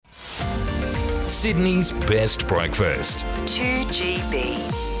Sydney's best breakfast. 2GB.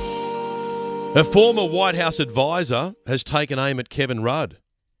 A former White House advisor has taken aim at Kevin Rudd.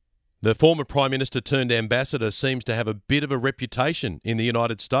 The former Prime Minister turned ambassador seems to have a bit of a reputation in the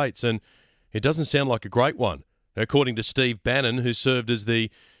United States, and it doesn't sound like a great one, according to Steve Bannon, who served as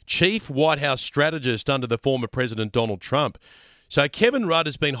the chief White House strategist under the former President Donald Trump. So Kevin Rudd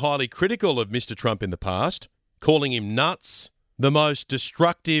has been highly critical of Mr. Trump in the past, calling him nuts, the most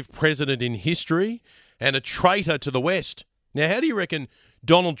destructive president in history, and a traitor to the West. Now, how do you reckon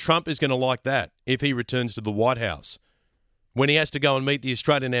Donald Trump is going to like that if he returns to the White House? When he has to go and meet the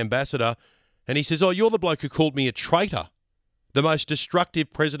Australian ambassador and he says, "Oh, you're the bloke who called me a traitor, the most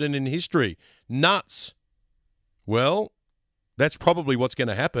destructive president in history. Nuts." Well, that's probably what's going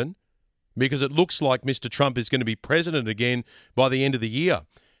to happen, because it looks like Mr. Trump is going to be president again by the end of the year.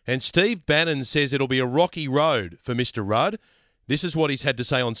 And Steve Bannon says it'll be a rocky road for Mr. Rudd. This is what he's had to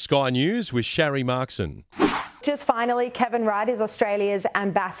say on Sky News with Sharry Markson. Just finally, Kevin Rudd is Australia's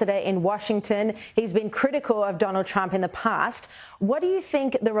ambassador in Washington. He's been critical of Donald Trump in the past. What do you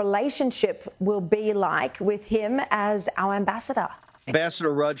think the relationship will be like with him as our ambassador?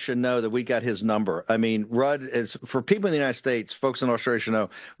 Ambassador Rudd should know that we got his number. I mean, Rudd is, for people in the United States, folks in Australia should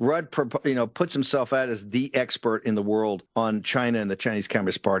know, Rudd, puts himself out as the expert in the world on China and the Chinese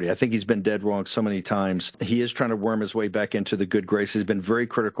Communist Party. I think he's been dead wrong so many times. He is trying to worm his way back into the good graces. He's been very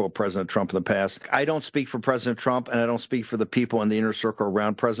critical of President Trump in the past. I don't speak for President Trump, and I don't speak for the people in the inner circle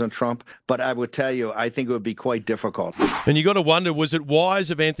around President Trump, but I would tell you, I think it would be quite difficult. And you got to wonder, was it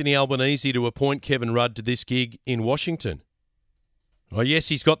wise of Anthony Albanese to appoint Kevin Rudd to this gig in Washington? Well, yes,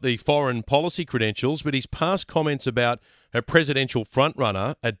 he's got the foreign policy credentials, but his past comments about a presidential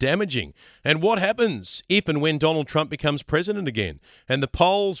frontrunner are damaging. And what happens if and when Donald Trump becomes president again? And the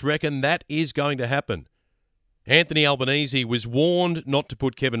polls reckon that is going to happen. Anthony Albanese was warned not to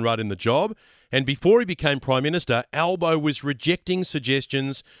put Kevin Rudd in the job, and before he became Prime Minister, Albo was rejecting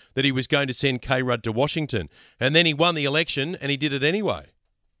suggestions that he was going to send K. Rudd to Washington. And then he won the election, and he did it anyway.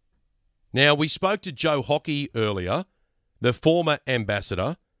 Now, we spoke to Joe Hockey earlier, the former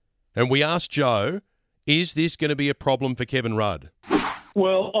ambassador, and we asked Joe, is this going to be a problem for Kevin Rudd?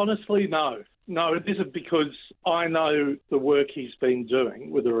 Well, honestly, no. No, it isn't, because I know the work he's been doing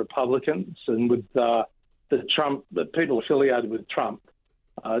with the Republicans and with the people affiliated with Trump.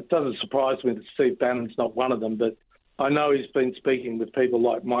 It doesn't surprise me that Steve Bannon's not one of them, but I know he's been speaking with people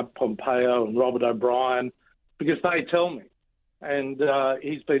like Mike Pompeo and Robert O'Brien, because they tell me. And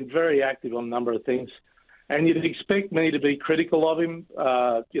he's been very active on a number of things. And you'd expect me to be critical of him.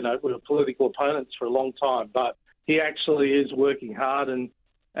 We were political opponents for a long time, but he actually is working hard. And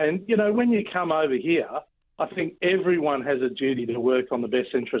when you come over here, I think everyone has a duty to work on the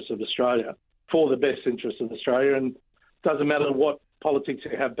best interests of Australia, for the best interests of Australia. And it doesn't matter what politics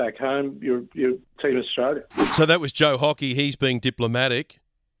you have back home, you're Team Australia. So that was Joe Hockey. He's being diplomatic.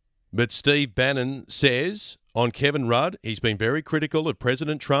 But Steve Bannon says on Kevin Rudd, he's been very critical of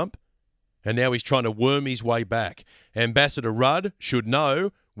President Trump, and now he's trying to worm his way back. Ambassador Rudd should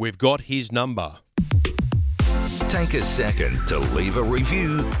know we've got his number. Take a second to leave a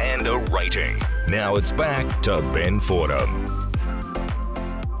review and a rating. Now it's back to Ben Fordham.